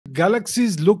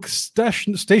Galaxies look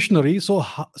stationary. So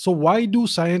why do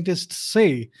scientists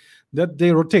say that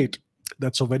they rotate?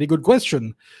 That's a very good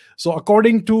question. So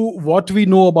according to what we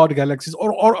know about galaxies,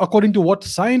 or according to what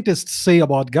scientists say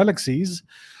about galaxies,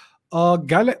 a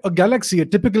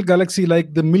typical galaxy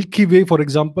like the Milky Way, for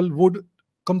example, would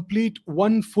complete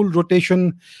one full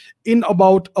rotation in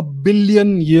about 1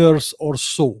 billion years or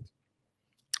so.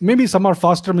 Maybe some are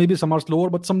faster, maybe some are slower,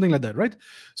 but something like that, right?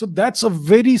 So that's a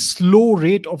very slow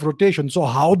rate of rotation. So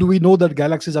how do we know that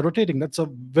galaxies are rotating? That's a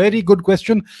very good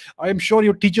question. I am sure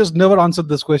your teachers never answered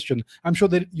this question. I'm sure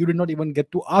that you did not even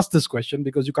get to ask this question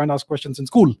because you can't ask questions in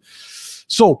school.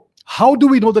 So how do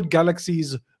we know that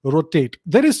galaxies rotate?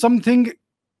 There is something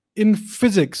in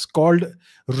physics called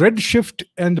redshift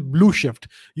and blueshift.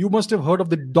 You must have heard of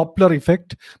the Doppler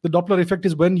effect. The Doppler effect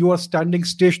is when you are standing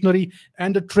stationary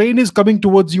and a train is coming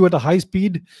towards you at a high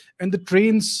speed, and the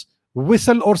train's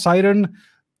whistle or siren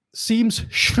seems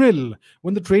shrill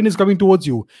when the train is coming towards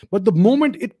you. But the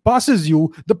moment it passes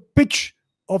you, the pitch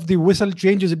of the whistle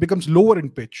changes, it becomes lower in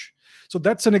pitch. So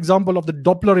that's an example of the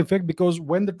Doppler effect, because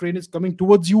when the train is coming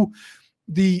towards you,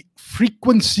 the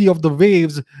frequency of the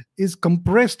waves is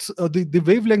compressed, the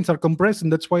wavelengths are compressed,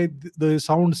 and that's why the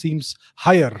sound seems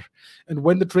higher. And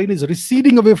when the train is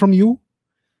receding away from you,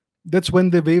 that's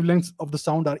when the wavelengths of the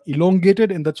sound are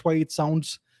elongated, and that's why it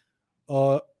sounds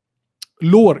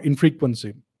lower in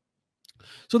frequency.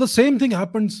 So the same thing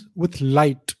happens with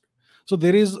light. So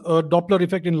there is a Doppler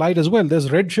effect in light as well. There's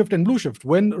redshift and blueshift.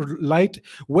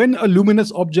 When a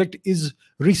luminous object is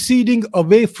receding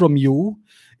away from you,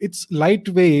 its light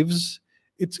waves,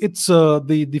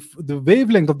 the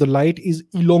wavelength of the light is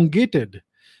elongated,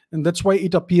 and that's why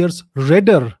it appears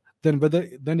redder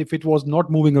than if it was not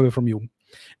moving away from you.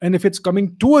 And if it's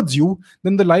coming towards you,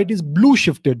 then the light is blue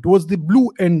shifted towards the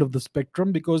blue end of the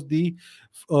spectrum, because the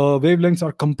wavelengths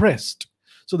are compressed.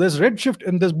 So there's redshift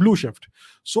and there's blueshift.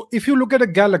 So if you look at a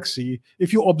galaxy,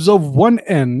 if you observe one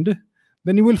end,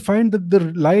 then you will find that the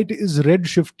light is red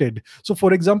shifted. So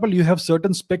for example, you have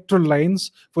certain spectral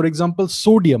lines. For example,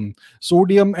 sodium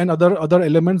and other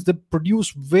elements, they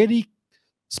produce very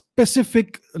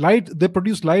specific light. They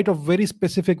produce light of very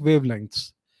specific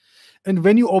wavelengths. And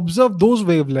when you observe those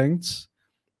wavelengths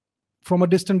from a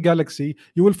distant galaxy,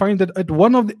 you will find that at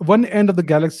one end of the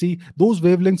galaxy, those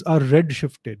wavelengths are red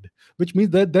shifted, which means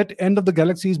that that end of the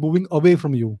galaxy is moving away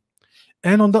from you.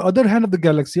 And on the other hand of the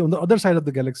galaxy, on the other side of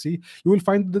the galaxy, you will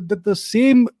find that the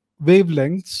same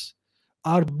wavelengths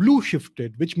are blue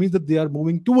shifted, which means that they are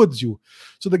moving towards you.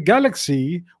 So the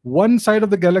galaxy, one side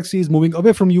of the galaxy is moving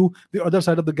away from you, the other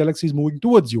side of the galaxy is moving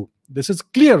towards you. This is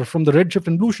clear from the redshift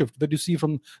and blueshift that you see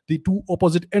from the two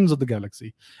opposite ends of the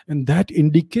galaxy. And that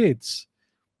indicates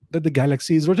that the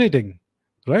galaxy is rotating,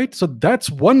 right? So that's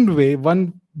one way,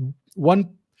 one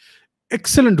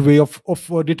excellent way of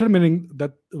determining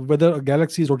that whether a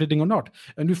galaxy is rotating or not.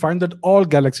 And we find that all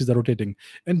galaxies are rotating.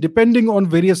 And depending on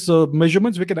various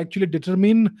measurements, we can actually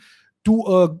determine to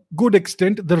a good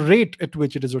extent the rate at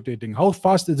which it is rotating. How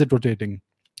fast is it rotating?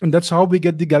 And that's how we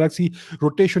get the galaxy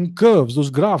rotation curves,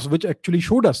 those graphs, which actually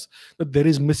showed us that there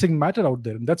is missing matter out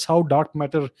there. And that's how dark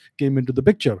matter came into the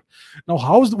picture. Now,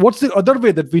 what's the other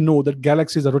way that we know that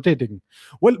galaxies are rotating?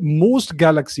 Well, most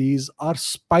galaxies are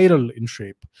spiral in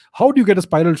shape. How do you get a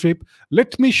spiral shape?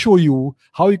 Let me show you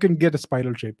how you can get a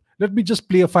spiral shape. Let me just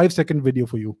play a 5-second video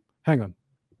for you. Hang on.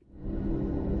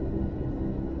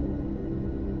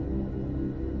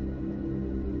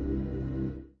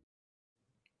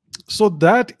 So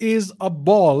that is a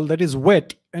ball that is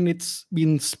wet and it's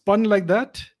been spun like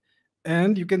that.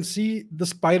 And you can see the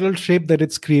spiral shape that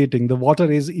it's creating. The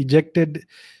water is ejected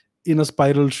in a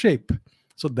spiral shape.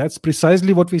 So that's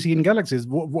precisely what we see in galaxies.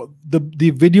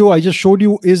 The video I just showed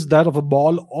you is that of a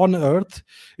ball on Earth.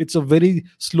 It's a very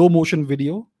slow motion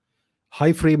video,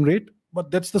 high frame rate. But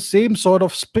that's the same sort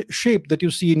of shape that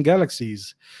you see in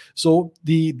galaxies. So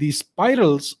the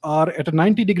spirals are at a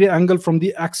 90-degree angle from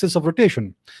the axis of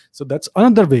rotation. So that's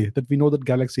another way that we know that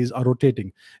galaxies are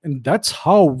rotating. And that's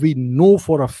how we know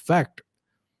for a fact,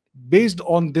 based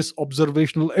on this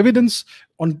observational evidence,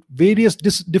 on various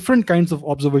different kinds of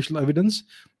observational evidence,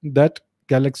 that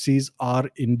galaxies are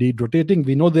indeed rotating.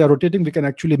 We know they are rotating. We can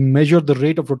actually measure the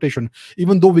rate of rotation,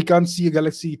 even though we can't see a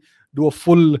galaxy do a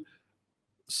full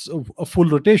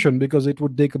rotation, because it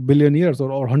would take 1 billion years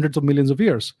or hundreds of millions of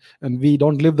years, and we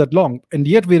don't live that long, and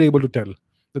yet we're able to tell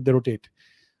that they rotate.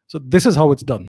 So this is how it's done.